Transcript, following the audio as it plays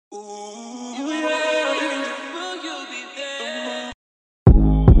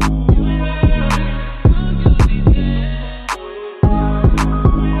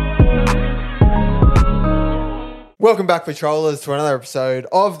Welcome back, Patrollers, to another episode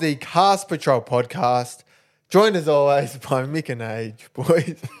of the Cast Patrol podcast. Joined as always by Mick and Age.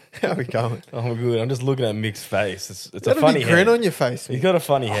 Boys, how are we going? Oh, good. I'm just looking at Mick's face. It's a Got funny big grin head. on your face, Mick. He's got a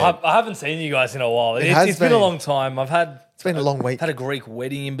funny head. I haven't seen you guys in a while. has It's been a been. long time. It's been a long week. Had a Greek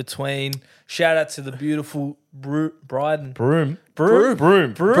wedding in between. Shout out to the beautiful bride and Broom. Bride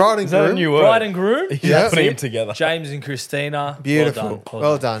and Is that a groom. new word? bride and groom. Yeah. Putting them together. James and Christina. Beautiful.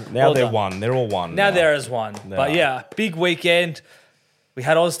 Well done. Now Well they're done. one. They're all one. Now there is one. But are. yeah, big weekend. We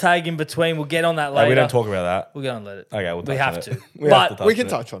had Oztag in between. We'll get on that later. We don't talk about that. We're going to let it. Okay, we'll touch we have on to. it. But We can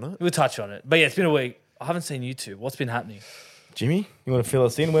touch on it. we'll touch on it. But yeah, it's been a week. I haven't seen you two. What's been happening? Jimmy, you want to fill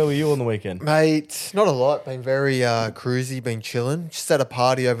us in? Where were you on the weekend? Mate, not a lot. Been very cruisy, been chilling. Just at a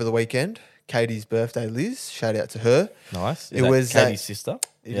party over the weekend. Katie's birthday, Liz. Shout out to her. Nice. It was Katie's sister.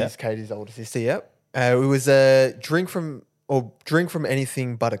 It is Katie's older sister, yep. It was a drink from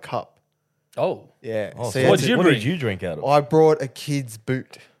anything but a cup. Oh. Yeah. Oh, So so you had what to- did you what bring? did you drink out of? I brought a kid's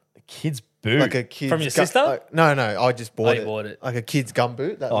boot. A kid's boot. Like a kid's From your sister? No, I just bought you it. bought it. Like a kid's gum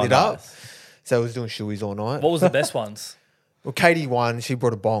boot that Oh, lit up. nice. So I was doing shoeies all night. What was the best ones? Well, Katie won. She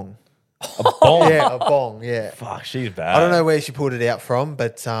brought a bong. A bomb. Yeah, a bong. Yeah. Fuck, she's bad. I don't know where she pulled it out from,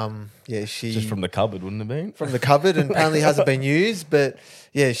 but yeah, she Just from the cupboard, wouldn't it have been? from the cupboard, and apparently hasn't been used. But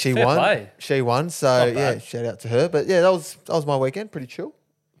yeah, she Fair won. play. She won. So Not yeah, bad. shout out to her. But yeah, that was my weekend. Pretty chill.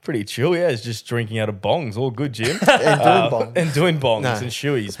 Pretty chill, yeah. It's just drinking out of bongs. All good, Jim. And doing bong. And doing bongs No. and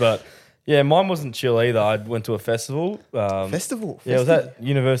shoeys. But yeah, mine wasn't chill either. I went to a festival. Festival. Yeah, it was at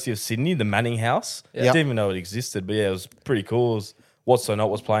University of Sydney, the Manning House. Yeah. I didn't even know it existed, but yeah, it was pretty cool. It was What's So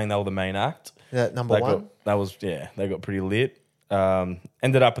Not was playing. They were the main act. That number one. They got pretty lit.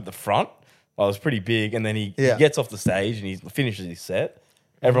 Ended up at the front. I was pretty big, and then he Yeah. gets off the stage and he finishes his set.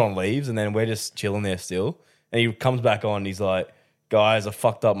 Everyone leaves, and then we're just chilling there still. And he comes back on and he's like, guys, I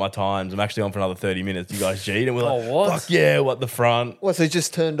fucked up my times. I'm actually on for another 30 minutes. You guys cheat. And we're like, Oh, what? fuck yeah, what the front? What? So he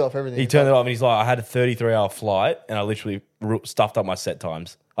just turned off everything. He turned it off and he's like, I had a 33-hour flight and I literally stuffed up my set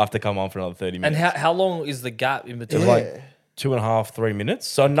times. I have to come on for another 30 And minutes. how long is the gap in between? Yeah. like 2.5, 3 minutes.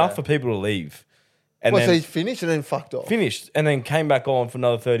 So enough for people to leave. And What? So he then finished and then fucked off. finished and then came back on for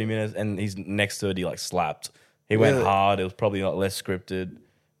another 30 minutes and he's next to it, he like slapped. He went Really? hard. It was probably like less scripted.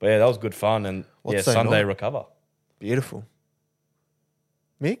 But yeah, that was good fun. And What's so Sunday not? recover. Beautiful.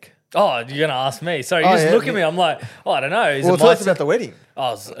 Mick. Oh, you're going to ask me. Sorry, you Oh, just yeah, look at yeah. me. I'm like, I don't know. Is Well, it tell my us about the wedding. Oh,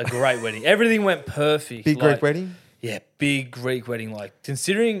 it was a great wedding. Everything went perfect. Big Greek wedding. Yeah, big Greek wedding. Like,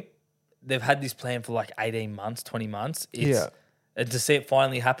 considering they've had this plan for like 18 months, 20 months. Yeah. And to see it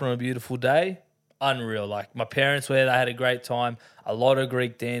finally happen on a beautiful day, unreal. Like, my parents were there. They had a great time. A lot of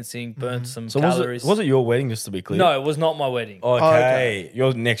Greek dancing, burnt some So calories. was it your wedding, just to be clear? No, it was not my wedding. Okay.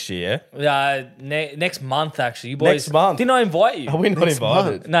 Yours next year. Next month, actually. You boys, Next month? Didn't I invite you? Are we not Next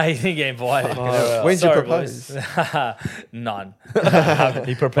invited? No, you didn't get invited. When's you Sorry, propose? boys. None.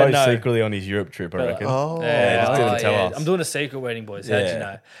 He proposed no. secretly on his Europe trip, I reckon. Oh, Yeah, just didn't tell us. I'm doing a secret wedding, boys. How'd Yeah. you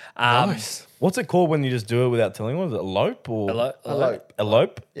know? nice. What's it called when you just do it without telling anyone? Is it elope or Elope.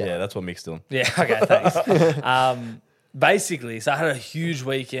 Elope? Yeah, that's what Mick's doing. Yeah, okay, thanks. Basically, so I had a huge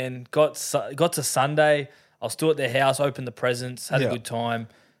weekend. Got to Sunday. I was still at their house, opened the presents, had Yeah. a good time.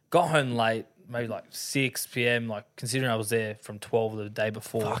 Got home late, maybe like 6 p.m., like considering I was there from 12 the day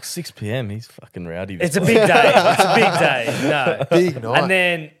before. Fuck, 6 p.m. He's fucking rowdy. It's a big day. It's a big day. No. Big night. And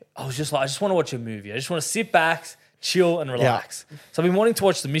then I was just like, I just want to watch a movie. I just want to sit back, chill, and relax. So I've been wanting to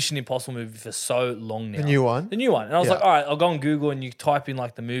watch the Mission Impossible movie for so long now. The new one? The new one. And I was Yeah. like, all right, I'll go on Google and you type in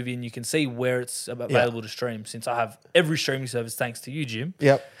like the movie and you can see where it's available to stream, since I have every streaming service thanks to you, Jim.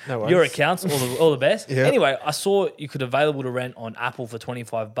 Yep. No worries. Your accounts, all the best. Yeah. Anyway, I saw you could available to rent on Apple for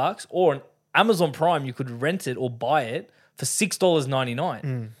 $25 or on Amazon Prime, you could rent it or buy it for $6.99.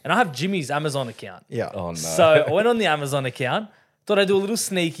 And I have Jimmy's Amazon account. Yeah. Oh, no. So I went on the Amazon account, thought I'd do a little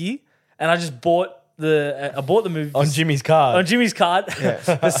sneaky, and I just bought the movie on Jimmy's card. on Jimmy's card for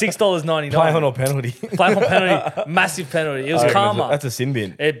 $6.99. Play on or penalty. Play on penalty, massive penalty. It was I reckon karma. That's a sin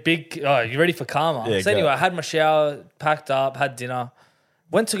bin. You ready for karma? Yeah, so go. anyway, I had my shower, packed up, had dinner,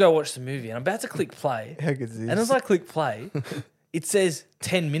 went to go watch the movie, and I'm about to click play. How good is this? And as I click play, it says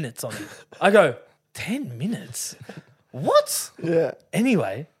 10 minutes on it. I go, 10 minutes? What? Yeah.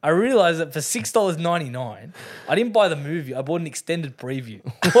 Anyway, I realized that for $6.99, I didn't buy the movie. I bought an extended preview.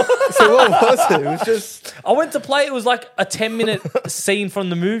 So what was it? It was just. I went to play. It was like a 10-minute scene from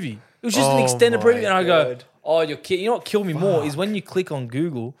the movie. It was just an Oh extended my preview. And I go, God. oh, you're kidding. You know what killed me more is when you click on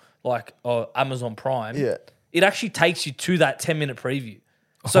Google, like Amazon Prime, Yeah. it actually takes you to that 10-minute preview.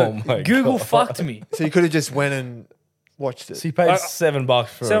 So Oh my Google God. fucked me. So you could have just went and watched it. So you paid $7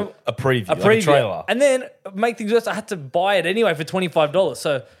 for so a preview, A like preview. a trailer. And then make things worse, I had to buy it anyway for $25.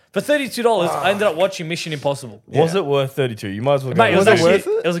 So For $32, I ended up watching Mission Impossible. Was it worth 32? You might as well go. Mate, it was it actually worth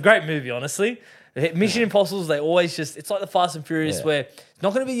it? it was a great movie, honestly. Mission Impossibles, they always just, it's like the Fast and Furious Yeah. where it's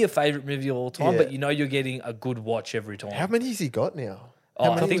not going to be your favorite movie of all time, Yeah. but you know you're getting a good watch every time. How many has he got now?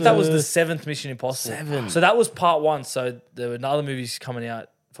 Oh, I many think was that was it? the 7th Mission Impossible. 7. So that was part 1. So there were other movies coming out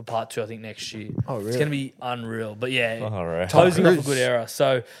for part 2, I think, next year. Oh, really? It's going to be unreal. But yeah, All right. closing off a Cruise. good era.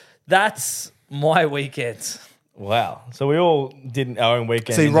 So that's my weekend. Wow. So we all did our own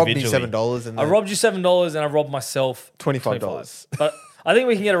weekend. So you robbed me individually. $7 and I robbed you $7 and I robbed myself $25. But I think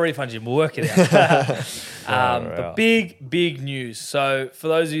we can get a refund, Jim. We'll work it out. Far But out. big news. So for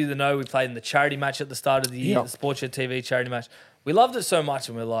those of you that know, we played in the charity match at the start of the year, Yep. the Sports Shed TV charity match. We loved it so much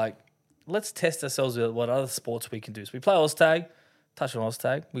and we're like, let's test ourselves with what other sports we can do. So we play Oztag, touch on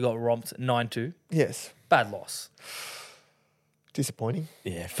Oztag. We got romped 9-2. Yes. Bad loss. Disappointing.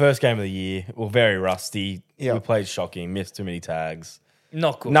 Yeah, first game of the year. Well, very rusty. Yeah. We played shocking, missed too many tags.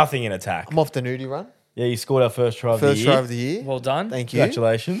 Not good. Nothing in attack. I'm off the nudie run. Yeah, you scored our first try of the First year. try of the year. Well done. Thank you.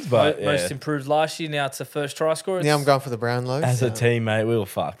 Congratulations. But yeah, Most improved last year. Now it's a first try scorer. Now I'm going for the Brownlows. as a team, mate, we were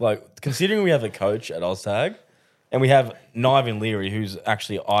fucked. Like, considering we have a coach at Oztag and we have Niven Leary, who's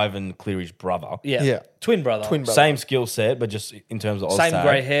actually Ivan Cleary's brother. Yeah. Yeah. Twin brother. Twin brother. Same skill set, but just in terms of Oztag. Same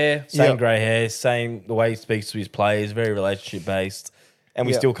grey hair. Same Yeah. grey hair, same the way he speaks to his players, very relationship based. And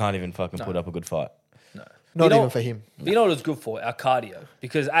we Yeah. still can't even fucking put up a good fight. Not You know- even for him. You know what it's good for? Our cardio.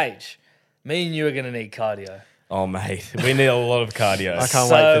 Because H, me and you are going to need cardio. Oh, mate, we need a lot of cardio. I can't So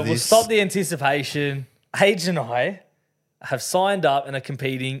wait for we'll this. stop the anticipation. Age and I have signed up and are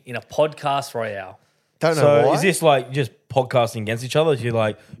competing in a podcast royale. Don't know So why. is this like just podcasting against each other? You're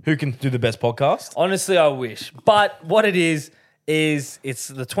like, who can do the best podcast? Honestly, I wish. But what it is it's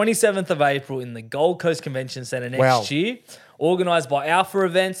the 27th of April in the Gold Coast Convention Centre next Wow. year, organised by Alpha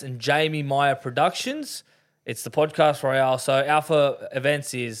Events and Jamie Meyer Productions. It's the podcast royale. So Alpha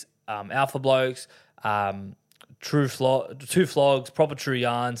Events is Alpha Blokes, Two Flogs, Proper True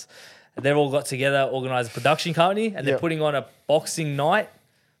Yarns. They've all got together, organised a production company, and they're Yep. putting on a boxing night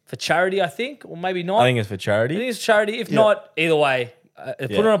for charity, I think, or maybe not. I think it's for I charity. think it's charity. If Yeah. not, either way, they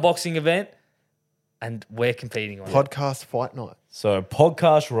put Yeah. on a boxing event, and we're competing on it. Podcast fight night. So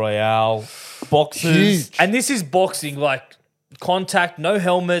podcast royale, boxes. Huge. And this is boxing, like contact, no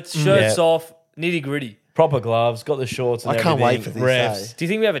helmets, shirts Yeah. off, nitty gritty. Proper gloves, got the shorts and I can't wait everything, for this, refs. eh? Do you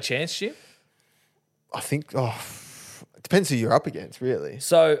think we have a chance, Jim? I think. It depends who you're up against, really.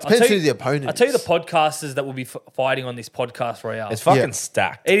 So Depends who the opponent I'll tell you the is. podcasters that will be fighting on this podcast royale. It's fucking Yeah.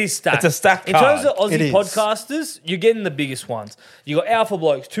 stacked. It is stacked. It's a stacked In terms card. of It Aussie is. podcasters, you're getting the biggest ones. You got Alpha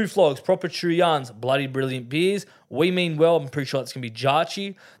Blokes, Two Flogs, Proper True Yarns, Bloody Brilliant Beers, We Mean Well. I'm pretty sure it's going to be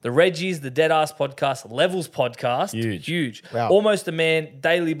Jarchi, the Reggies, the Dead Ass Podcast, Levels Podcast. Huge. Wow. Almost a Man,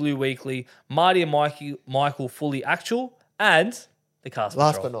 Daily Blue Weekly, Marty and Michael Fully Actual, and the Cast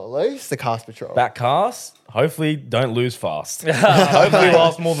Last Patrol. but not least, the Cast Patrol. Back cast, hopefully don't lose fast. Hopefully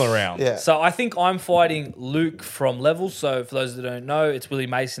last more than a round. Yeah. So I think I'm fighting Luke from Levels. So for those that don't know, it's Willie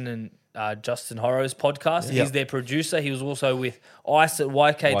Mason and Justin Horrow's podcast. Yeah. He's their producer. He was also with Ice at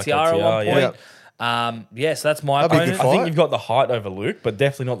YKTR at YKTR, one yeah. point. So that's my That'd be a opponent. good I think fight. you've got the height over Luke, but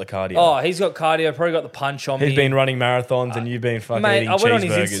definitely not the cardio. Oh, he's got cardio. Probably got the punch on me. He's been running marathons and you've been fucking Mate, eating I went on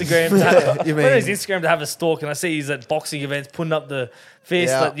his cheeseburgers. Instagram. To have, You went on mean- his Instagram to have a stalk, and I see he's at boxing events putting up the fist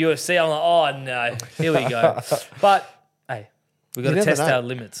Yeah. at UFC. I'm like, oh no, here we go. But hey, we got You to never test know. our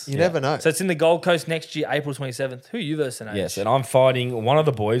limits. You never know. So it's in the Gold Coast next year, April 27th. Who are you versus? Age? Yes, and I'm fighting one of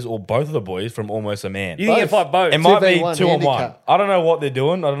the boys or both of the boys from Almost a Man. You think you can fight both? It might be 2v1 2-on-1. handicap. I don't know what they're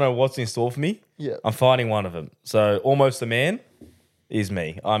doing. I don't know what's in store for me. Yeah. I'm fighting one of them. So Almost a Man is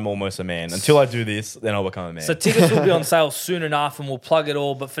me. I'm almost a man. Until I do this, then I'll become a man. So tickets will be on sale soon enough, and we'll plug it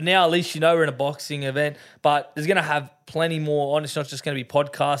all. But for now, at least you know we're in a boxing event. But there's going to have plenty more on. It's not just going to be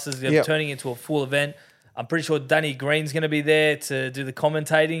podcasters. They're Yep. turning into a full event. I'm pretty sure Danny Green's going to be there to do the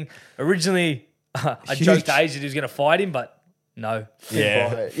commentating. Originally, I Huge. joked to Age that he was going to fight him, but no.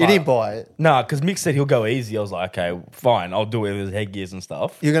 yeah. You didn't buy it. Nah, because Mick said he'll go easy. I was like, okay, fine. I'll do it with his headgears and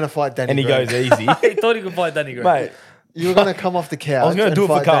stuff. You're going to fight Danny And he Green. goes easy. He thought he could fight Danny Green. Mate, You were going to come off the couch. I was going to and do it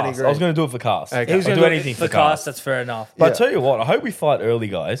for fight Danny cast. Green. I was going to do it for cast. Okay. He was I'll going do to do anything for for cast. cast. That's fair enough. But Yeah. I tell you what, I hope we fight early,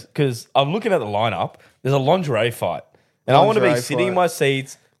 guys, because I'm looking at the lineup. There's a lingerie fight. And I want to be Lingerie sitting in fight. my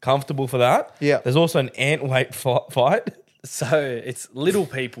seats, comfortable for that. Yeah. There's also an ant weight fight. So it's little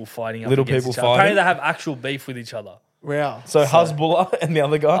people fighting up Little against people each other. Apparently fighting? they have actual beef with each other. Wow. So Hezbollah and the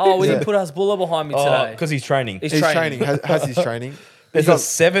other guy. Oh, we didn't put Hasbulla behind me today. because he's training. He's He's training. training. Has his training. There's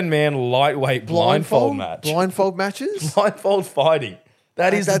He's a 7-man lightweight blindfold match. Blindfold matches? Blindfold fighting.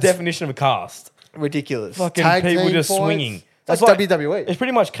 That is the That's- definition of a cast. Ridiculous. Fucking Tag people team just fights? swinging. That's like- WWE. It's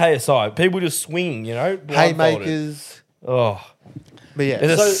pretty much KSI. People just swinging, blindfolded. Haymakers. Oh, But yeah,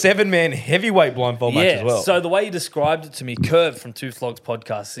 There's a 7-man heavyweight blindfold match as well. So the way you described it to me, Curve from Two Flogs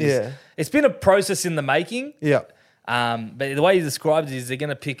podcast, is it's been a process in the making. yeah. But the way you described it is they're going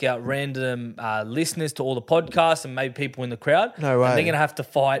to pick out random listeners to all the podcasts and maybe people in the crowd. No way. And they're going to have to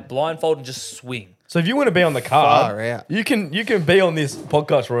fight blindfold and just swing. So if you want to be on the card, Far out. you can be on this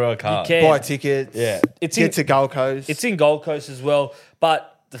podcast Royale card. You can. Buy tickets. Yeah. It's Get to Gold Coast. It's in Gold Coast as well. But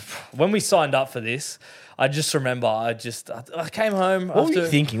when we signed up for this, I just remember I came home. What were you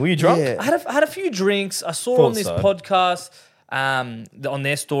thinking? Were you drunk? Yeah. I had a few drinks. I saw Thought on this so. podcast on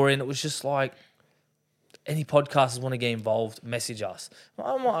their story, and it was just like, any podcasters want to get involved, message us.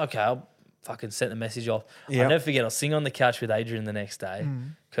 I'm like, okay, I'll fucking send the message off. Yep. I'll never forget, I was sitting on the couch with Adrian the next day.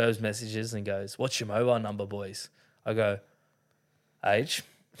 Curves messages and goes, what's your mobile number, boys? I go, H,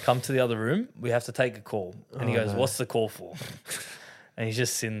 come to the other room. We have to take a call. And he goes, what's the call for? And he's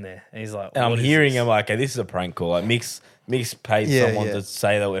just sitting there. And he's like, And I'm "What is hearing this?" him like, okay, this is a prank call. Like Mick's paid Yeah, someone yeah. to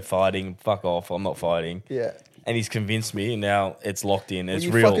say that we're fighting. Fuck off. I'm not fighting. yeah. And he's convinced me, and now it's locked in. It's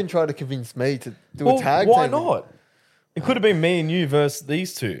you real. fucking tried to convince me to do Well, a tag why team. not? It could have been me and you versus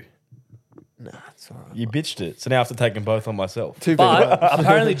these two. Nah, it's all right. You bitched it. So now I have to take them both on myself. Too But bad.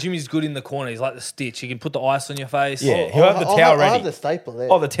 apparently Jimmy's good in the corner. He's like the Stitch. He can put the ice on your face. Yeah, he'll have the towel I ready. have the staple there.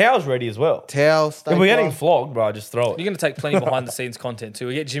 Oh, the towel's ready as well. towel, staple. If we're getting flogged, bro, just throw You're it. going to take plenty behind the scenes content too.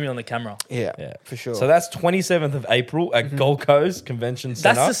 We get Jimmy on the camera. yeah, Yeah, for sure. So that's 27th of April at Gold Coast Convention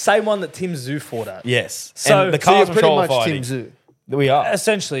Centre. That's the same one that Tim Zoo fought at. Yes. So- and the so you're Cars pretty Patrol are much fighting. Team Zoo. We are.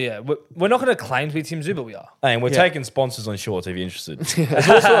 Essentially, yeah. We're not going to claim to be Tim Zoo, but we are. And we're Yeah. taking sponsors on shorts if you're interested.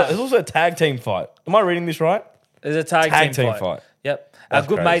 There's also a tag team fight. Am I reading this right? There's a tag team fight. Yep. Our That's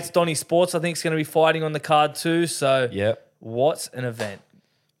good crazy. mates, Donny Sports, I think, is going to be fighting on the card too. So, Yep. what an event.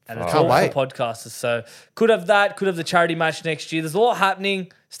 And it's Can't all wait. for podcasters. So, could have that, could have the charity match next year. There's a lot happening.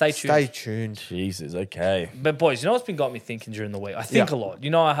 Stay tuned. Stay tuned. Jesus, okay. But boys, you know what's been got me thinking during the week? I think Yeah. a lot. You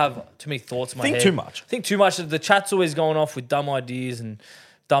know, I have too many thoughts in my Think head. too much. Think too much. The chat's always going off with dumb ideas and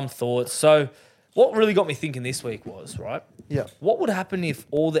dumb thoughts. So what really got me thinking this week was, right, Yeah. what would happen if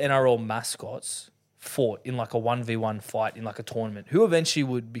all the NRL mascots fought in like a 1v1 fight in like a tournament? Who eventually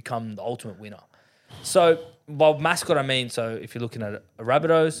would become the ultimate winner? So by mascot, I mean, so if you're looking at a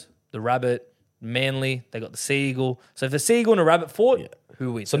Rabbitohs, the rabbit, Manly, they got the seagull. So if the seagull and a rabbit fought,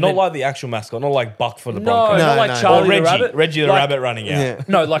 who wins? So And not then- like the actual mascot, not like Buck for the no, Broncos. not like no. Charlie Or the rabbit. Reggie the Like- rabbit running out. Yeah.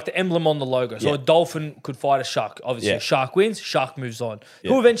 No, like the emblem on the logo. So Yeah. a dolphin could fight a shark. Obviously, Yeah. a shark wins, shark moves on.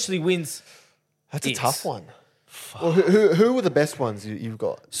 Yeah. Who eventually wins? That's a It's- tough one. Well, who were the best ones you've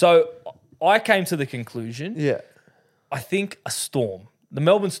got? So I came to the conclusion, Yeah. I think a Storm. The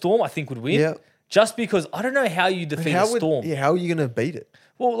Melbourne Storm, I think, would win. Yeah. Just because I don't know how you defeat a Storm. How are you going to beat it?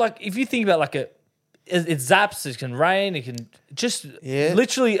 Well, like if you think about like it zaps, it can rain, it can just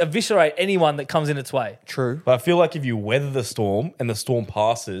literally eviscerate anyone that comes in its way. True. But I feel like if you weather the storm and the storm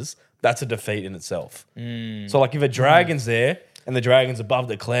passes, that's a defeat in itself. So like if a dragon's there and the dragon's above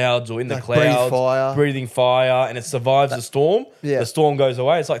the clouds or in the Like breathe clouds, fire. breathing fire, and it survives the storm, Yeah. the storm goes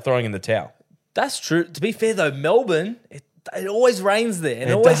away. It's like throwing in the towel. That's true. To be fair though, Melbourne, it always rains there and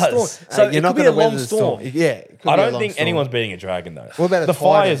It always does. storms. So it could be a gonna weather long the storm. Yeah. it could I be a don't long think storm. anyone's beating a dragon though. What about a the titan?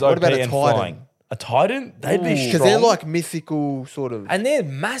 fire is What OP about a and titan? flying. A titan? They'd be strong. Because they're like mythical sort of. And they're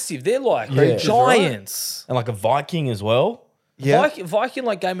massive. They're like Creatures, giants. and like a Viking as well. Yeah. Viking,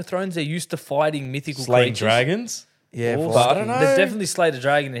 like Game of Thrones, they're used to fighting mythical Slaying creatures. dragons. Yeah. Also, But I don't know. They've definitely slayed a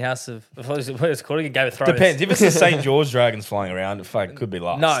dragon in House of. What is it called again? Game of Thrones. Depends. If it's the St. George dragons flying around, it could be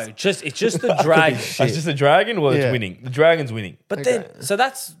last. No, it's just the dragon. It's just a dragon, well, it's Yeah. winning. The dragon's winning. But then, so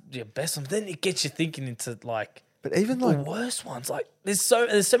that's your best one. Then it gets you thinking into like But even the like worst ones. Like there's so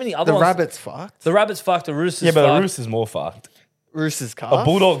many other the ones. rabbit's fucked. The rabbit's fucked. The rooster's Yeah, but fucked. the rooster's more fucked. Rooster's calf. A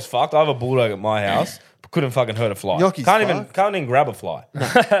bulldog's fucked. I have a bulldog at my house. Couldn't fucking hurt a fly. Gnocchi's Can't fucked. even grab a fly. So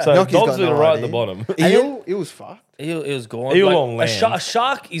Gnocchi's dogs got are no right at idea. the bottom. Eel was fucked. It was gone. Eel Like, on land. A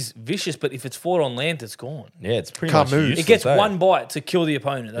shark is vicious, but if it's fought on land, it's gone. Yeah, it's pretty Can't much move. useless, It gets eh? one bite to kill the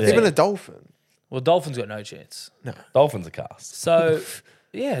opponent. That's Even it. a dolphin. Well, dolphins got no chance. Dolphins are cast. So,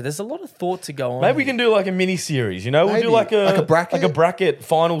 yeah, there's a lot of thought to go on. Maybe we can do like a mini series. You know, we'll do Maybe. like Like a bracket? like a bracket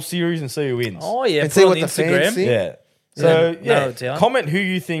final series and see who wins. Oh yeah, And put see on what the the Instagram. fans think. Yeah. So narrow it down. comment who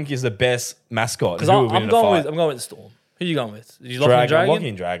you think is the best mascot. Because Who will win I'm in a going fight. with the Storm. Who you going with? You locking Dragon. I'm Dragon?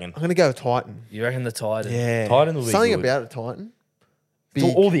 locking dragon. I'm going to go with Titan. You reckon the Titan? Yeah. Titan will be Something good. about a Titan.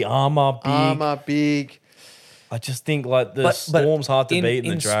 All the armor, big. Armor, big. I just think like the storm's hard to beat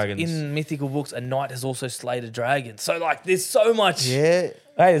and the dragons. In mythical books, a knight has also slayed a dragon. So like, there's so much. Yeah.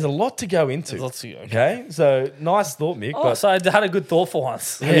 Hey, there's a lot to go into. There's lots to go. Okay, so nice thought, Mick. Oh, but so I had a good thought for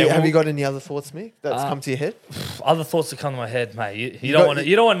once. Have you got any other thoughts, Mick, that's come to your head? Other thoughts that come to my head, mate. You got- don't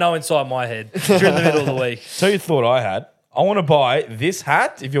want to know inside my head during the middle of the week. tell you the thought I had. I want to buy this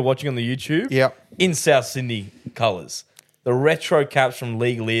hat, if you're watching on the YouTube, Yep. in South Sydney colours. The retro caps from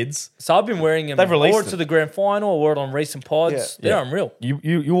League Lids. So I've been wearing them. They've I released wore it them. to the grand final. I wore it on recent pods. Yeah. They're unreal.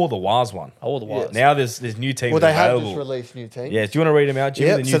 You wore the Waz one. I wore the whites. Now there's new teams Well, they have available. just released new teams. Yeah, do you want to read them out, Jim?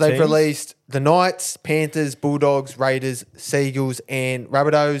 Yeah, the new so they've teams? released the Knights, Panthers, Bulldogs, Raiders, Seagulls, and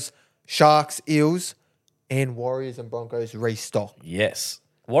Rabbitohs, Sharks, Eels, and Warriors and Broncos restock. Yes.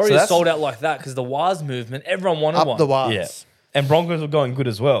 Warriors So that's- sold out like that because the Waz movement, everyone wanted Up one. the Wars. Yeah. And Broncos were going good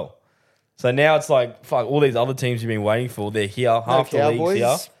as well. So now it's like, fuck, all these other teams you've been waiting for, they're here. No Half the league's Cowboys.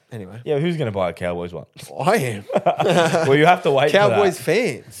 here. Anyway, Yeah, who's going to buy a Cowboys one? I am. Well, you have to wait Cowboys for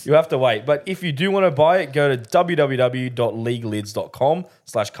that. fans. You have to wait. But if you do want to buy it, go to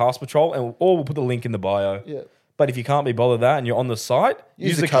www.leaguelids.com/Cast Patrol, or we'll put the link in the bio. Yeah. But if you can't be bothered that and you're on the site,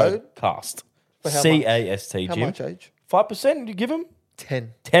 use the code CAST. For how much? CAST, How Jim. much age? 5%? You give them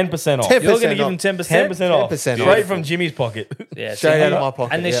 10. 10% off. 10%. You're going to give them 10% 10%? 10% off. 10% Straight off. from Jimmy's pocket. Yeah, Straight so- out of my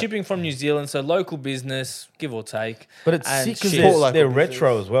pocket. And they're yeah. shipping from New Zealand, so local business, give or take. But it's And sick because shit. Support local they're business.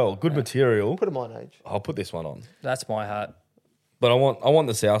 retro as well. Good material. Put them on age. I'll put this one on. That's my hat. But I want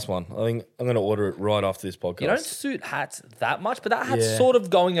the South one. I think I'm going to order it right after this podcast. You don't suit hats that much, but that hat's Yeah. sort of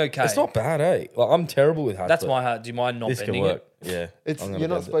going okay. It's not bad, eh? Like, I'm terrible with hats. That's but my hat. Do you mind not This can bending work. it? Yeah. It's I'm gonna you're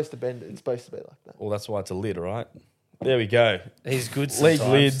not bend it. supposed to bend it. It's supposed to be like that. Well, that's why it's a lid, all right? There we go. He's good League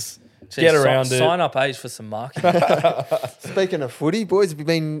sometimes. lids. Jeez, Get around it. Sign up age for some marketing. Speaking of footy, boys, have you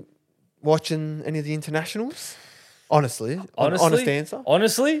been watching any of the internationals? Honestly, honest answer.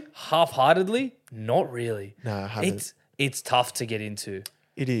 Honestly, half-heartedly, not really. No, I haven't. It's tough to get into.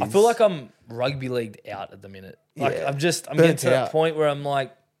 It is. I feel like I'm rugby leagued out at the minute. Like Yeah. I'm getting Burnt to that out. point where I'm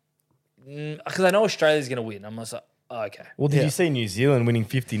like, because I know Australia's going to win. I'm just like, oh, okay. Well, did Yeah. you see New Zealand winning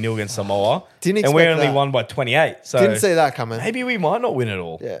 50-0 against Samoa? Didn't And we expect only that. won by 28. So Didn't see that coming. maybe we might not win it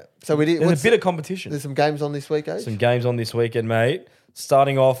all. Yeah. So we did. There's a bit of competition. There's some games on this week, eh? Some games on this weekend, mate.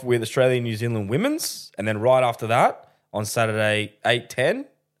 Starting off with Australia New Zealand women's, and then right after that, on Saturday, 8:10,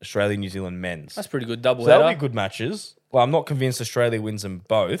 Australia New Zealand men's. That's pretty good double So that'll header. be good matches. Well, I'm not convinced Australia wins them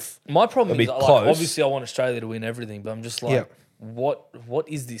both. My problem It'll is, be like, close. obviously, I want Australia to win everything, but I'm just like, Yeah. what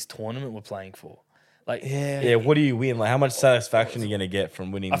is this tournament we're playing for? Like, Yeah, what do you win? Like, how much satisfaction are you going to get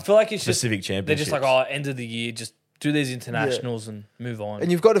from winning I feel like it's just specific they're championships? just like, oh, end of the year, just do these internationals and move on.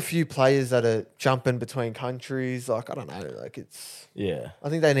 And you've got a few players that are jumping between countries. Like I don't know. Like it's. Yeah. I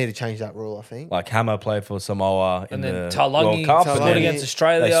think they need to change that rule. I think. Like, Hammer played for Samoa in and then the Taulagi World Cup. and Taulagi. then against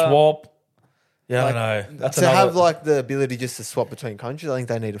Australia. They swap. Yeah, Like, I know. That's to another, have like the ability just to swap between countries, I think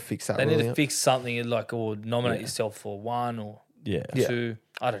they need to fix that. They rule need to out. fix something like, or nominate yourself for one or yeah. Yeah. two.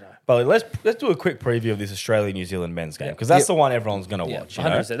 I don't know. But let's do a quick preview of this Australia New Zealand men's game because that's Yep. the one everyone's going to Yeah, watch. You know?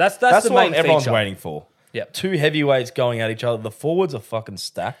 100%. That's the the one main everyone's feature. waiting for. Yep. Two heavyweights going at each other. The forwards are fucking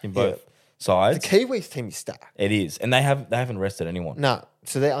stacked in both The sides. Kiwis team is stacked. It is, and they haven't rested anyone. No,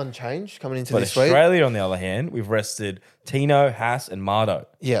 so they're unchanged coming into But this week. Australia, on the other hand, we've rested Tino, Haas, and Mardo.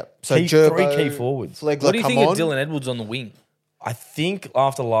 Yeah. So Three Gerbo, key forwards. Flegler, What do you come think on. of Dylan Edwards on the wing? I think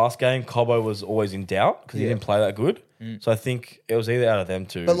after last game, Cobbo was always in doubt because he Yeah. didn't play that good. So I think it was either out of them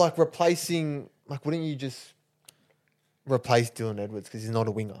two. But like replacing, like, wouldn't you just replace Dylan Edwards because he's not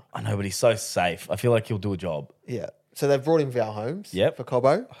a winger? I know, but he's so safe. I feel like he'll do a job. Yeah. So they've brought in Val Holmes. Yep. For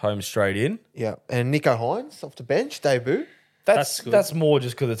Cobbo. Home straight in. Yeah. And Nico Hines off the bench debut. That's good. That's more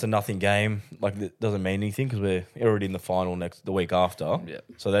just because it's a nothing game. Like, it doesn't mean anything because we're already in the final the week after. Yeah.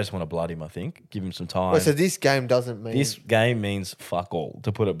 So they just want to blood him, I think. Give him some time. Wait, so this game doesn't mean This game means fuck all,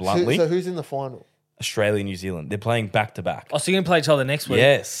 to put it bluntly. So who's in the final? Australia, New Zealand. They're playing back to back. Oh, so you're going to play each other next week?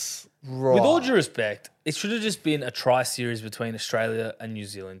 Yes. Right. With all due respect, it should have just been a tri-series between Australia and New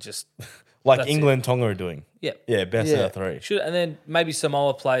Zealand. Just Like That's England, Tonga are doing. yeah, Yeah, best Yeah. out of three. should, and then maybe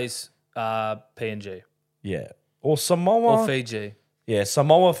Samoa plays PNG Yeah. Or Samoa. or Fiji. Yeah,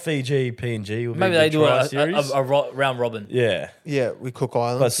 Samoa, Fiji, PNG. Would Maybe be they the do tri-series. a round robin. Yeah. Yeah, with Cook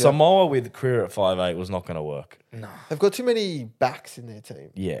Islands. But yeah. Samoa with Korea at 5'8" was not going to work. They've got too many backs in their team.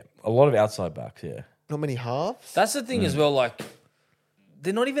 Yeah. A lot of outside backs, yeah. Not many halves. That's the thing as well. Like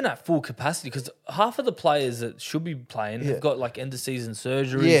they're not even at full capacity because half of the players that should be playing Yeah. have got like end of season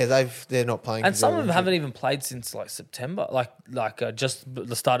surgery. Yeah, they're not playing. And 'cause some they're of them injured. haven't even played since like September, just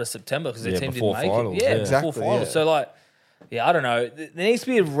the start of September because their Yeah, team before didn't make finals, it. Yeah, yeah. before Exactly, finals. yeah. So like, yeah, I don't know. There needs to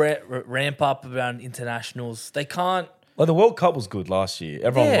be a ramp up around internationals. They can't. Like the World Cup was good last year.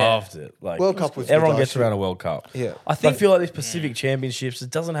 Everyone Yeah. loved it. Like World Cup was good everyone last gets year. around a World Cup. Yeah. I I think feel like these Pacific Championships,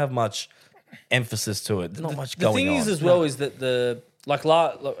 it doesn't have much emphasis to it. There's not much the going thing on. is as well is that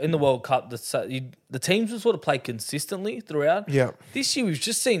in the World Cup, the teams will sort of play consistently throughout. Yeah. This year we've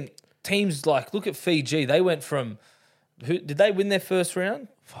just seen teams like look at Fiji. They went from Who did they win their first round?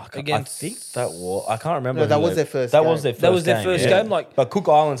 Fuck, Against- I think that was. I can't remember. No, that who was they- their first That game. was their first. That was their first game, like- but Cook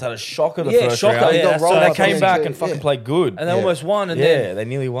Islands had a shocker the Yeah, first shocker, round. yeah, that's so right. they came back and fucking Yeah. played good. And they almost won. And yeah, then they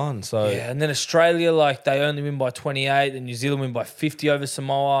nearly won. So yeah, and then Australia, like they only win by 28, and New Zealand win by 50 over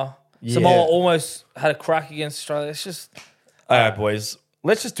Samoa. Yeah. Samoa almost had a crack against Australia. It's just all right, boys.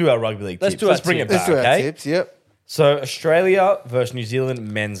 Let's just do our rugby league Let's tips. do our Let's bring it tips. back. Let's do our Okay. tips. Yep. So Australia versus New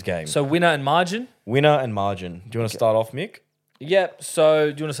Zealand men's game. so winner and margin. Winner and margin. Do you want to start off, Mick? Yep.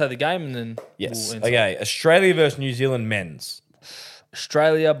 So do you want to say the game and then Yes. we'll answer? Okay. Australia versus New Zealand men's.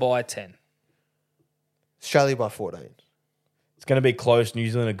 Australia by 10. Australia by 14. It's going to be close. New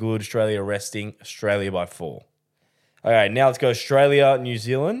Zealand are good. Australia resting. Australia by 4. Okay. Now let's go Australia, New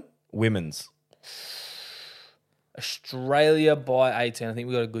Zealand women's. Australia by 18. I think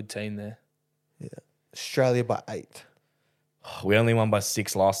we got a good team there. Australia by 8. We only won by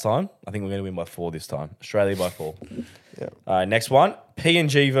 6 last time. I think we're going to win by 4 this time. Australia by 4. Yeah. All right, next one.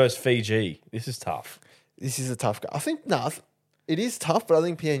 PNG versus Fiji. This is tough. This is a tough game. I think, it is tough, but I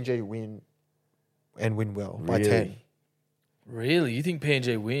think PNG win and win well by Really? 10. Really? You think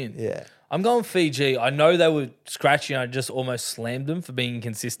PNG win? Yeah. I'm going Fiji. I know they were scratchy and I just almost slammed them for being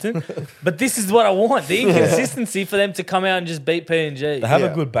inconsistent. But this is what I want. The inconsistency for them to come out and just beat PNG. They have Yeah.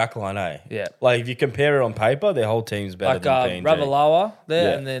 a good backline, eh? Yeah. Like, if you compare it on paper, their whole team's better Like than PNG. Ravalawa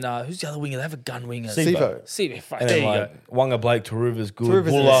there. Yeah. And then who's the other winger? They have a gun winger. Sivo. Sivo. Fuck, And there then, you like, Wanga Blake, Taruva's good.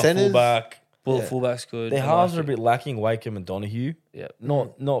 Taruva's in the Buller, centres. fullback. go. Yeah. Fullback's good. Their I halves like are a it. bit lacking, Wakeham and Donahue. Yeah.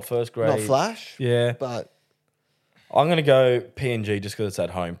 Not first grade. Not flash, Yeah. but I'm going to go PNG just because it's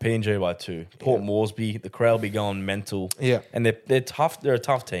at home. PNG by 2. Port Moresby, the crowd will be going mental. yeah. And they're tough. They're a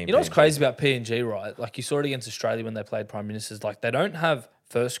tough team. You know what's PNG. crazy about PNG, right? Like you saw it against Australia when they played Prime Ministers. Like they don't have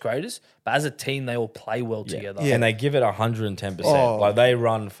first graders, but as a team, they all play well together. Yeah. And they give it 110%. Oh. Like they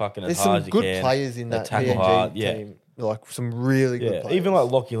run fucking There's as hard some as you good can. players in They that tackle PNG hard. Yeah. team. Like some really good Yeah. players. Even like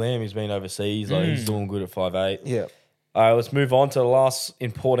Lockie Lamb, who's been overseas. Like he's doing good at 5'8". Yeah. All right, let's move on to the last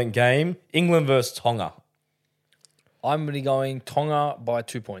important game. England versus Tonga. I'm going to be going Tonga by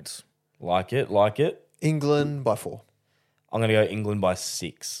 2 points. Like it. England by 4. I'm going to go England by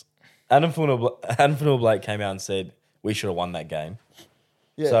 6. Adam Funnell-Blake came out and said we should have won that game.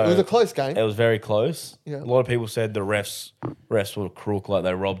 Yeah. So- it was a close game. It was very close. Yeah. A lot of people said the refs were crook, like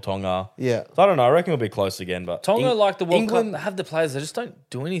they robbed Tonga. Yeah. So I don't know. I reckon it'll be close again. But Tonga, like the World England, Cup, they have the players. They just don't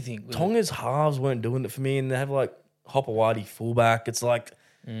do anything. with it. Tonga's halves weren't doing it for me, and they have like Hopewadi fullback. It's like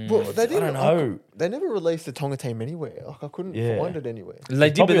Well, they didn't. don't know. They never released the Tonga team anywhere. Like I couldn't Yeah. find it anywhere. They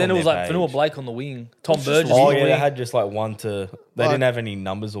did, but probably then on it was their like page. Fanua Blake on the wing, Tom just Burgess. weird. oh on the yeah, they wing. had just like one to. They Like- didn't have any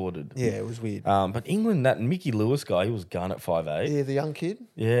numbers ordered. Yeah, it was weird. But England, that Mickey Lewis guy, he was gun at 5'8". Yeah, the young kid.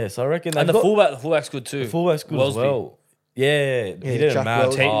 Yeah, so I reckon And they've the got- fullback's good too. the fullback's good as Wellesby. well. Yeah, he did a Jack mad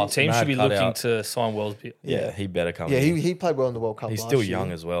Wellesby. pass, Team mad should be cutout. looking to sign Wellesby. Yeah, he better come. Yeah, in. he played well in the World Cup. He's last still year.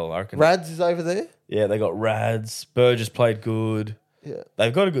 young as well. I reckon. Rads is over there. Yeah, they got Rads. Burgess played good. Yeah,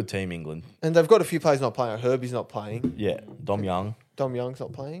 They've got a good team, England. and they've got a few players not playing. Herbie's not playing. Yeah, Dom Young. Dom Young's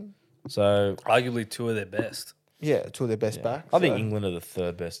not playing. So Arguably two of their best. Yeah, two of their best backs. I think so England are the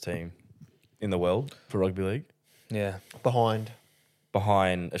third best team in the world for rugby league, Yeah. behind.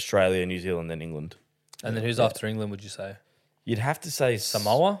 behind Australia, New Zealand, and England. And then who's after England, would you say? You'd have to say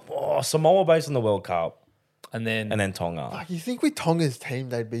Samoa? Oh, Samoa based on the World Cup, And then, and then Tonga. Like you think with Tonga's team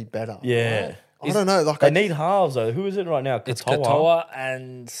they'd be better? Yeah. right? I don't know. Like They need halves though. Who is it right now? it's Katoa. Katoa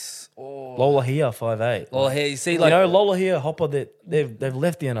and Lola here, 5'8". well, here you see, You like know, Lola here, Hopper. They've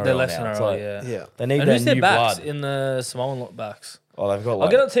left the NRL. they're left now. in It's a row, like, yeah. Yeah. They need And that who's their new backs blood. in the Samoan backs? Oh, they've got I'll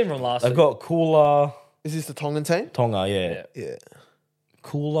like get a team from last they've week. got Cooler, Is this the Tongan team? Tonga, yeah. Yeah.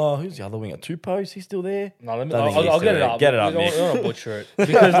 Cooler. Who's the other winger? Two posts. He's still there. No, let me, Don't think I'll he's get still it there. up. Get it up, We Nick. don't want to butcher it.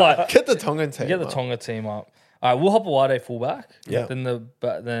 Because, like, Get the Tongan team. get the up. Tonga team up. All right, Will Hopewade fullback. Yeah.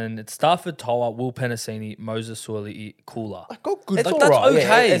 Then it's Stafford Toa, Will Penasini, Moses Suoli, Cooler. I got good. It's Like, all that's right. Yeah,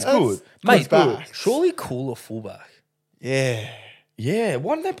 okay. it's good. Mate, backs. surely Cooler fullback. Yeah. Yeah.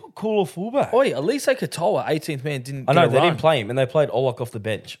 Why didn't they put Cooler fullback? Oh, yeah, Elise Katoa, 18th man, didn't I get know a they run. didn't play him, and they played Olak off the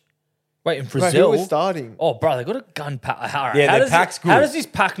bench. Wait, in Bro, who Brazil. was starting? Oh, bro, they got a gun pack. How, Yeah, how their does pack's How good. does this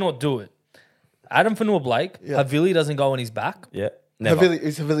pack not do it? Adam Fanua Blake, Yeah. Havili doesn't go on his back. Yeah. Never.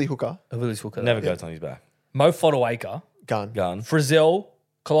 Is Havili hooker? Havili's hooker. Never goes on his back. Mo Fodawaker, Gun. Gun. Frizzell,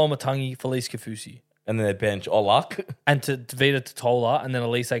 Kalomatangi, Felice Kafusi. And then they bench Olak. And to Vita Totola, and then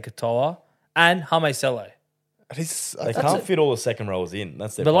Elise Katoa, and Hame Sele. They can't fit all the second rows in.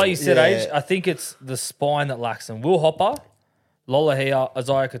 That's their But like you problem. said, Yeah. Age, I think it's the spine that lacks them. Will Hopper, Lola Hea,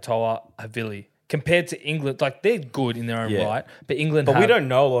 Isaiah Katoa, Havili. Compared to England, like they're good in their own Yeah. right, but England But we have- don't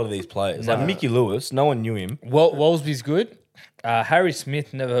know a lot of these players. No. Like Mickey Lewis, no one knew him. Wellesby's good. Harry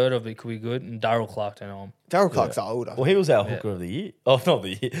Smith, never heard of it, could be good. And Darryl Clark, don't know him. Darryl Clark's older. Well, he was our hooker of the year. Oh, not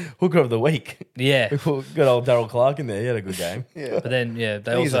the year. Hooker of the week. Yeah. We put good old Darryl Clark in there. He had a good game. Yeah. But then, they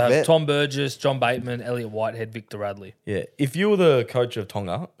He's also a have vet. Tom Burgess, John Bateman, Elliot Whitehead, Victor Radley. Yeah. If you were the coach of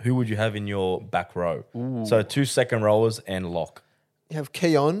Tonga, who would you have in your back row? So 2 second rowers and lock. You have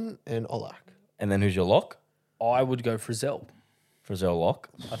Keon and Olak. And then who's your lock? I would go Frizzell. Frizzell lock.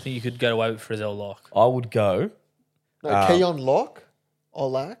 I think you could get away with Frizzell lock. I would go. No, Keon Lock,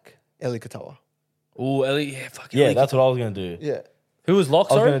 Olak, Eli Katoa. Oh, Ellie, yeah, fuck Yeah, Ellie. that's what I was going to do. Yeah. Who was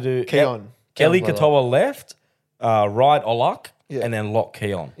lock, I was sorry? going to do Keon. Eli Keon Katoa left, right Olak, Yeah. and then lock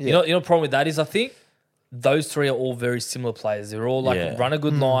Keon. You know the problem with that is I think those three are all very similar players. They're all like Yeah. run a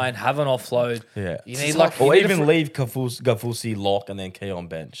good line, have an offload. Yeah. You need like Or you need a even leave Gafusi lock and then Keon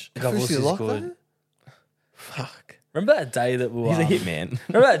bench. Gavusi's Who's Lock, good. though? Fuck. Remember that day that we were He's a hitman.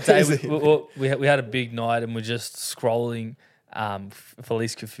 Remember that day He's a we had a big night and we're just scrolling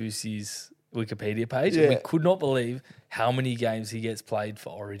Felice Kafusi's Wikipedia page and we Yeah. could not believe how many games he gets played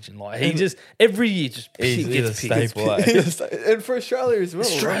for Origin. Like he just every year just He's gets a picked. staple. eh? And for Australia as well.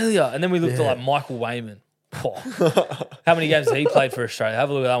 right? Australia, and then we looked at Yeah. like Michael Wayman. Poor. How many games has he played for Australia? Have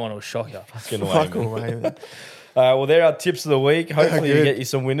a look at that one; it'll shock you. Fucking away, Fuck man. away, man. Well, there are tips of the week. Hopefully, you Good. get you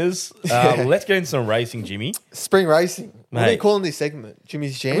some winners. Let's get into some racing, Jimmy. Spring racing. What are we Mate. calling this segment?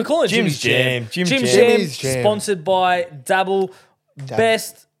 Jimmy's Jam? We call it Jim's Jim's Jam. Jam. Jim's Jim's Jam. Jam, Jimmy's Jam. sponsored by Dabble.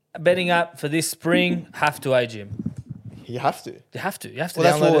 Best betting app for this spring. Have to, Jim. You have to. You have to. You have to Well,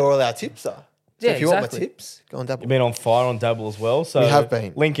 that's download where it. all our tips are. So Yeah, if you want my exactly. tips, go on Double. You've been on fire on Dabble as well. So We have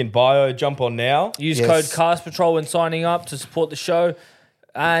been. Link in bio. Jump on now. Use Yes. code Cast Patrol when signing up to support the show.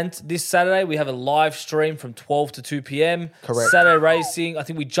 And this Saturday, we have a live stream from 12 to 2 p.m. Correct. Saturday racing. I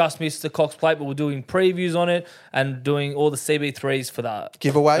think we just missed the Cox Plate, but we're doing previews on it and doing all the CB3s for the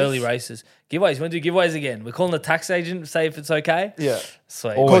Giveaways? early races. Giveaways. You want to do giveaways again? We're calling the tax agent, say if it's okay. Yeah,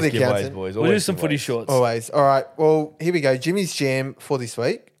 Sweet. Call Always the giveaways, accountant. boys. We'll do Always some footy giveaways. shorts. always. All right. Well, here we go. Jimmy's Jam for this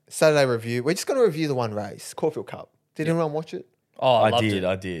week. Saturday review. We're just going to review the one race, Caulfield Cup. Did anyone watch it? Oh, I loved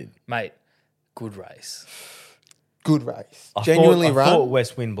I it. did. Mate, good race. Good race. I Genuinely thought, run. I thought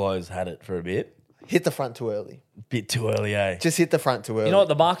West Wind Blows had it for a bit. Hit the front too early. Bit too early, eh? Just hit the front too early. You know what?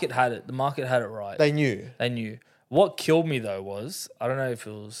 The market had it. The market had it right. They knew. They knew. What killed me though was I don't know if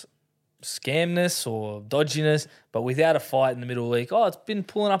it was scamness or dodginess, but without a fight in the middle of the week, it's been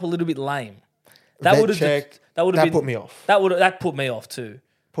pulling up a little bit lame. That Vet would have checked. That would That have been put me off. That put me off too.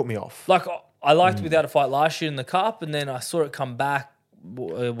 Put me off. Like I liked without a fight last year in the cup, and then I saw it come back.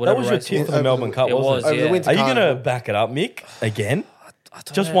 Whatever That was your race tip it for the Melbourne Cup, It wasn't was, it? Over the yeah. winter Are you going to carnival. back it up, Mick, again? I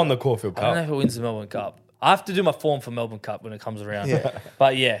don't Just know. won the Caulfield I don't know Cup. if it wins the Melbourne Cup. I have to do my form for Melbourne Cup when it comes around. Yeah.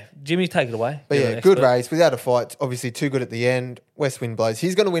 But yeah, Jimmy, take it away. But You're yeah, an good expert. race without a fight. Obviously, too good at the end. West Wind Blows.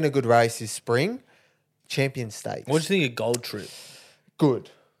 He's going to win a good race this spring. Champion Stakes. What do you think of Gold Trip?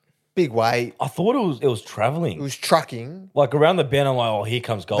 Good. Big weight. I thought it was travelling. It was trucking. Like around the bend, I'm like, oh, here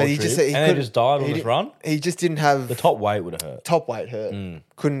comes Gold But he Trip. just And then couldn't- just died on he his di- run. He just didn't have The top weight would have hurt. top weight hurt.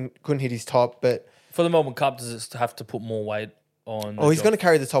 Couldn't hit his top. But For the Melbourne Cup, does it have to put more weight on? he's going to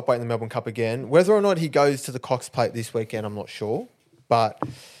carry the top weight in the Melbourne Cup again. Whether or not he goes to the Cox Plate this weekend, I'm not sure. But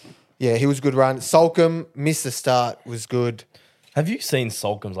yeah, he was a good run. Salcombe missed the start. Was good. Have you seen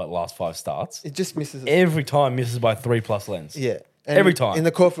Salcombe's like last 5 starts? It just misses. Every time misses by 3+ lengths. Yeah. And Every time. in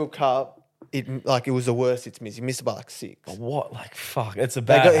the Caulfield Cup, it was the worst it's missed. He missed it by like 6. What? Like, fuck. It's a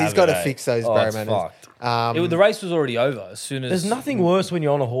They bad he's got to habit, eh? fix those Oh, it's Barramandas. fucked. The race was already over as soon as. There's nothing worse when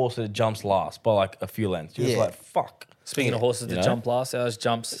you're on a horse that jumps last by like a few lengths. You're Yeah. just like, fuck. Speaking of horses that know? jump last, ours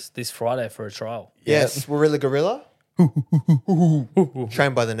jumps this Friday for a trial. Yes, Warilla Gorilla.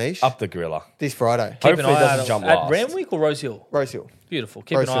 Trained by the niche. Up the gorilla. This Friday. Keep Hopefully it doesn't jump at last. Randwick or Rose Hill. Rose Hill. Beautiful.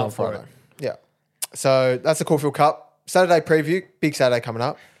 Keep Rose an eye Hill out on for Friday. it. Yeah. So that's the Caulfield Cup. Saturday preview. Big Saturday coming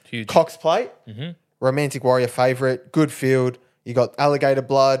up. Huge. Cox Plate. Romantic Warrior favourite. Good field. You got Alligator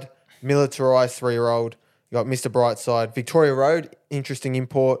Blood. Militarised 3-year-old. You got Mr. Brightside. Victoria Road. Interesting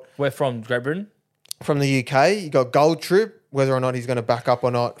import. We're from Great Britain. From the UK, you got Gold Trip, whether or not he's going to back up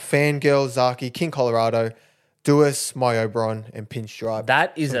or not. Fangirl, Zaki, King Colorado, Duas, My O'Brien, and Pinstripe.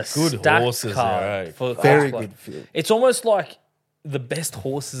 That is a good stacked horses card there, eh? for Very Cox Plate. good field. It's almost like the best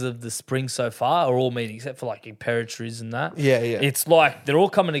horses of the spring so far are all meeting, except for like Imperatries and that. Yeah, yeah. It's like they're all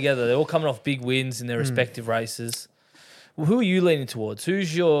coming together. They're all coming off big wins in their respective races. Well, who are you leaning towards?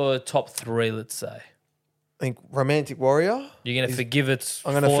 Who's your top 3, let's say? I think Romantic Warrior. You're going to forgive its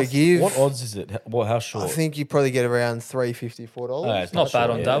I'm going to fourth- forgive. What odds is it? How I short? think you probably get around $3.50, $4. Oh, it's Not bad short,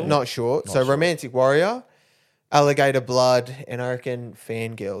 on yeah. double. Not short. So Romantic Warrior, Alligator Blood, and I reckon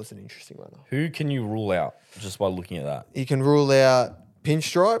Fangirl is an interesting runner. Who can you rule out just by looking at that? You can rule out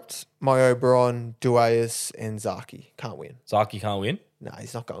Pinstriped, my Oberon, Dueus, and Zaki. Can't win. Zaki can't win. No,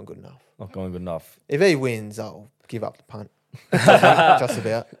 he's not going good enough. Not going good enough. If he wins, I'll give up the punt. Just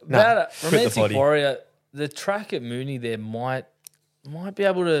about. No. About the Romantic body. Warrior, the track at Mooney there might be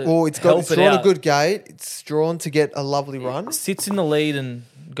able to. Well, it's drawn a good gate. It's drawn to get a lovely run. Sits in the lead and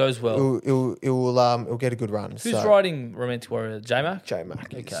goes well. It'll get a good run. Who's riding Romantic Warrior? J-Mac?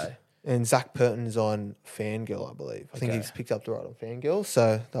 J-Mac. Okay. And Zach Purton's on Fangirl, I believe. I think Okay. he's picked up the ride on Fangirl,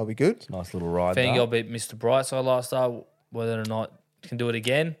 so that'll be good. Nice little ride. Fangirl beat Mr. Brightside last start. Whether or not can do it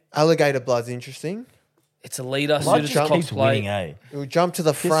again. Alligator Blood's interesting. It's a leader. Blood Suited to just Cox keeps winning, plate. He'll jump to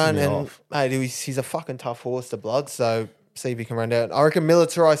the front me and, off. mate, he's a fucking tough horse to Blood, so see if he can run down. I reckon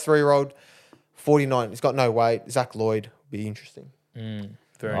militarized 3-year-old, 49. He's got no weight. Zach Lloyd will be interesting.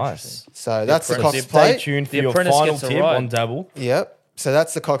 Very Nice. interesting. So that's the Apprentice. Cox Stay plate. tuned for The your Apprentice final gets a tip ride. on Dabble. Yep. So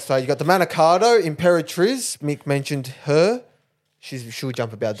that's the Cox plate. You got the Manicardo, Imperatriz. Mick mentioned her. She'll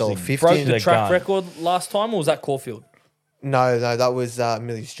jump about $1.50. Broke the They're track gone. record last time, or was that Caulfield? No, that was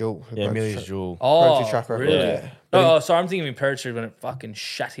Millie's Jewel. who Yeah, broke the Millie's track- Jewel. Oh, the track record, really? yeah. Oh, sorry. I'm thinking of Imperatrice when it fucking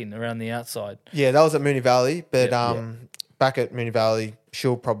shat in around the outside. Yeah, that was at Mooney Valley, but back at Mooney Valley,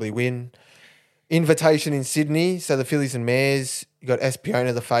 she'll probably win. Invitation in Sydney, so the fillies and mares. You got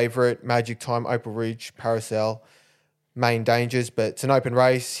Espiona, the favourite, Magic Time, Opal Ridge, Paracel, main dangers, but it's an open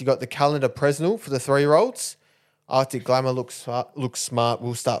race. You got the Calendar Presnell for the 3-year-olds. Arctic Glamour looks smart.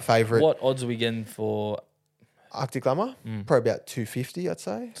 We'll start favourite. What odds are we getting for? Arctic Glamour, probably about 250, I'd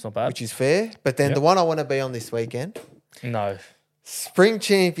say. It's not bad. Which is fair. But then the one I want to be on this weekend, No. Spring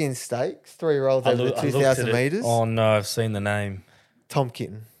Champion Stakes, 3-year-olds over the I looked 2,000 at it. metres. Oh no, I've seen the name. Tom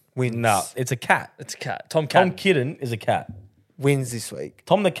Kitten wins. No, it's a cat. It's a cat. Tom Tom Cat. Kitten is a cat. Wins this week.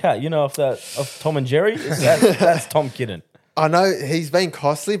 Tom the cat. You know of Tom and Jerry? That's Tom Kitten. I know he's been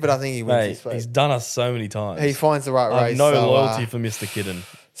costly, but I think he wins Mate, this week. he's done us so many times. He finds the right I race. have no so, loyalty for Mr. Kitten.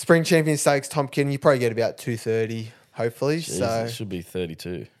 Spring Champion Stakes, Tom Kitten, you probably get about 230, hopefully. Jesus, So it should be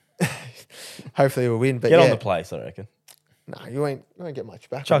 32. hopefully we'll win. But Get yeah, on the place, I reckon. no, you won't get much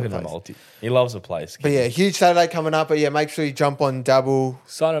back. Chuck on in the the place. multi. He loves the place. But yeah, huge Saturday coming up. But yeah, make sure you jump on Dabble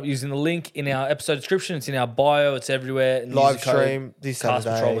Sign up using the link in our episode description. It's in our bio. It's everywhere. And live use the code stream this Cast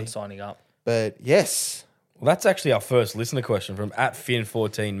Patrol Saturday. when signing up. But yes, Well, that's actually our first listener question from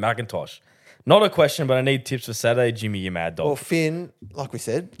 @Finn14 Macintosh. Not a question, but I need tips for Saturday. Jimmy, you mad dog. well, Finn, like we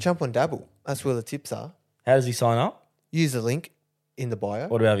said, jump on Dabble. That's where the tips are. How does he sign up? Use the link in the bio.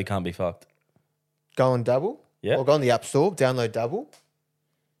 What about if he can't be fucked? Go on Dabble. Yeah. Or go on the App Store, download Dabble,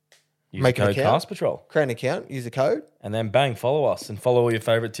 Use Make the an code account. Cast Patrol. create an account, use the code. And then bang, follow us and follow all your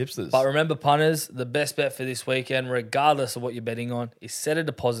favourite tipsters. But remember, punters, the best bet for this weekend, regardless of what you're betting on, is set a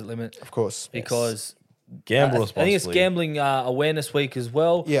deposit limit Of course. because Gamble I responsibly. think it's gambling awareness week as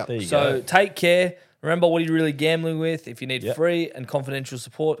well. Yeah. There you So go. take care. Remember what you're really gambling with. If you need Yep. free and confidential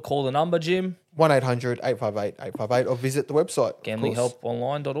support, call the number, Jim. 1-800-858-858 or visit the website. of course.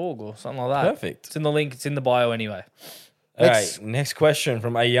 Gamblinghelponline.org or something like that. Perfect. It's in the link. It's in the bio anyway. All Next- right, next question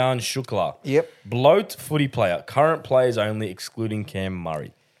from Ayan Shukla. Yep. Bloat footy player. Current players only, excluding Cam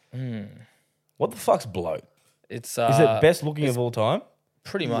Murray. What the fuck's bloat? It's Is it best looking of all time?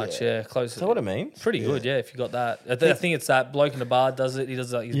 pretty much, yeah, close. Is that what it means? Pretty good, yeah. If you got that, I think it's that bloke in the bar does it. He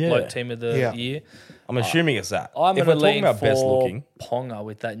does like his Yeah. bloke team of the Yeah. year. I'm assuming it's that. I'm if going we're to talking lean about for best looking. Ponga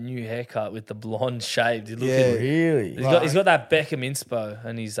with that new haircut with the blonde shaved. He's looking. Yeah. Really? He's got that Beckham inspo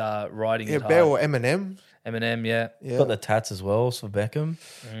and he's riding Yeah, it Bear hard. or Eminem. Eminem, yeah. Yeah. Got the tats as well for Beckham.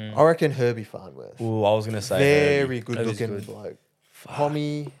 I reckon Herbie Farnworth. Ooh, I was going to say. Very Herbie. good Herbie's looking good. bloke.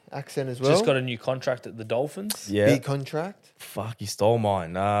 Homie accent as well. Just got a new contract at the Dolphins. Yeah. Big contract. Fuck, he stole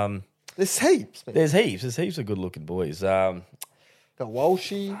mine. There's heaps. Man. There's heaps of good looking boys. Got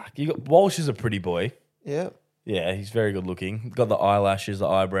Walshy. You got Walsh is a pretty boy. Yeah. Yeah, he's very good looking. Got the eyelashes, the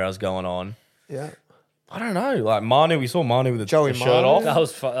eyebrows going on. Yeah. I don't know. Like Manu, we saw Manu with the Joey shirt Manu. off. That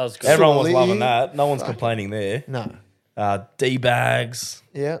was good. Everyone was Sully. loving that. No one's complaining there. No. D-bags.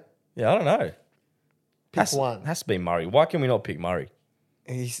 Yeah. Yeah, I don't know. Pick one. Has to be Murray. Why can we not pick Murray?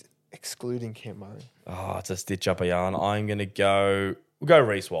 He's excluding Cam Murray. Oh, it's a stitch up a yarn. I'm going to go... We'll go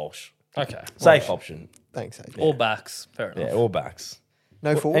Reece Walsh. Okay. Safe option. Thanks, AJ. All backs. Fair enough. Yeah, all backs.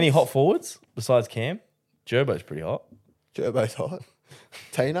 No forwards. Any hot forwards besides Cam? Gerbo's pretty hot. Turbo's hot.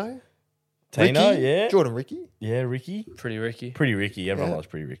 Tino. Tino, Ricky? yeah. Jordan Ricky. Yeah, Ricky. Pretty Ricky. Pretty Ricky. Everyone Yeah. loves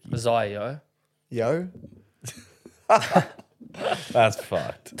pretty Ricky. Zio. Yo. That's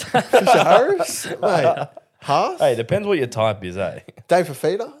fucked. Fisher Harris. Mate. Haas. Hey, depends what your type is, eh? Dave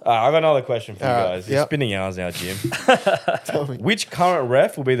Fafita. I got another question for you All right, guys. You're yep. spinning ours now, Jim. Tell me. Which current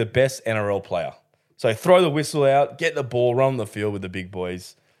ref will be the best NRL player? So throw the whistle out, get the ball, run the field with the big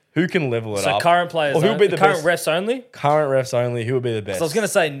boys. Who can level it So up? current players, Or who would be the current best? refs only. Current refs only. Who would be the best? So I was going to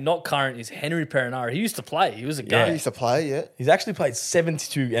say not current is Henry Perinara. He used to play. He was a He gun. used to play, yeah. He's actually played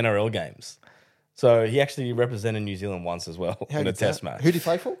 72 NRL games. So he actually represented New Zealand once as well in a test match. Who did he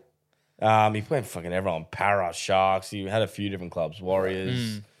play for? He played fucking everyone. Para, Sharks. He had a few different clubs.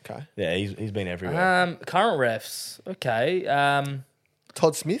 Warriors. Okay. Yeah, he's been everywhere. Current refs. Okay.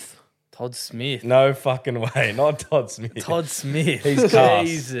 Todd Smith. Todd Smith. No fucking way. Not Todd Smith. Todd Smith. He's class.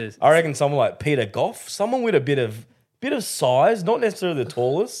 Jesus. I reckon someone like Peter Goff, someone with a bit of size, not necessarily the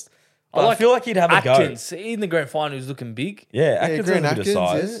tallest. But I feel like he'd have Atkins. a go. In the grand final, he was looking big. Yeah, Yeah, Atkins Grant has a bit of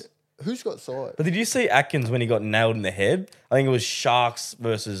size. yeah. Who's got size? But did you see Atkins when he got nailed in the head? I think it was Sharks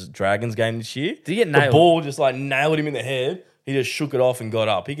versus Dragons game this year. Did he get The nailed? ball just like nailed him in the head. He just shook it off and got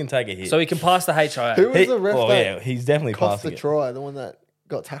up. He can take a hit. So he can pass the HIA. Who was the ref oh that yeah, he's definitely cost passing the it. try? The one that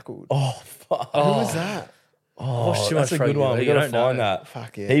got tackled. Oh fuck. Who was that? Watch too That's a much good rugby, one. you We got to don't find know. that.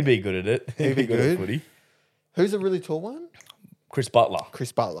 Fuck yeah. He'd be good at it. He'd be good at good. footy. Who's a really tall one? Chris Butler.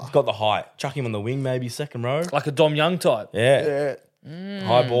 Chris Butler. Got the height. Chuck him on the wing, maybe second row. Like a Dom Young type. Yeah. Yeah.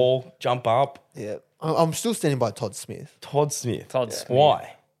 High ball, jump up. Yeah. I'm still standing by Todd Smith. Todd Smith. Todd Smith.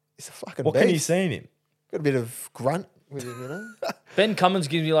 Why? He's a fucking What beast. can you see in him? Got a bit of grunt with him, you know? Ben Cummins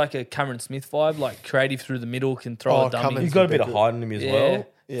gives me like a Cameron Smith vibe, like creative through the middle, can throw Oh, a dummy. Cummins. He's got a be bit of good. height in him as Yeah. well.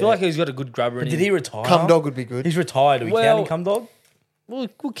 I feel like he's got a good grubber in Did him. he retire? Cum Dog would be good. He's retired. Are we Well- counting Cum Dog? We'll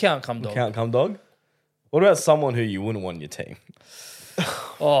count Cum Dog. Count Cum Dog? What about someone who you wouldn't want in your team?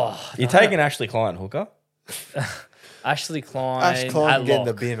 Oh, You're taking Ashley Klein, hooker. Ashley Klein. Ash Klein at can get in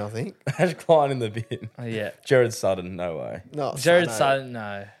the lock. bin, I think. Ash Klein in the bin. Oh, yeah. Jared Sutton, no way. No, Jared no. Sutton,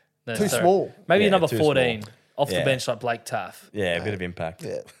 no. No, Too sorry. small. Maybe Yeah, number too 14. small. Off the Yeah. bench like Blake Taff. Yeah, a bit of impact.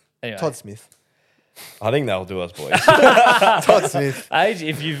 Yeah. Anyway. Todd Smith. I think that'll do us, boys. Todd Smith. Age,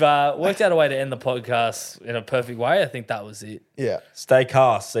 if you've worked out a way to end the podcast in a perfect way, I think that was it. Yeah. Stay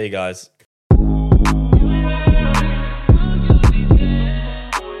cast. See you guys.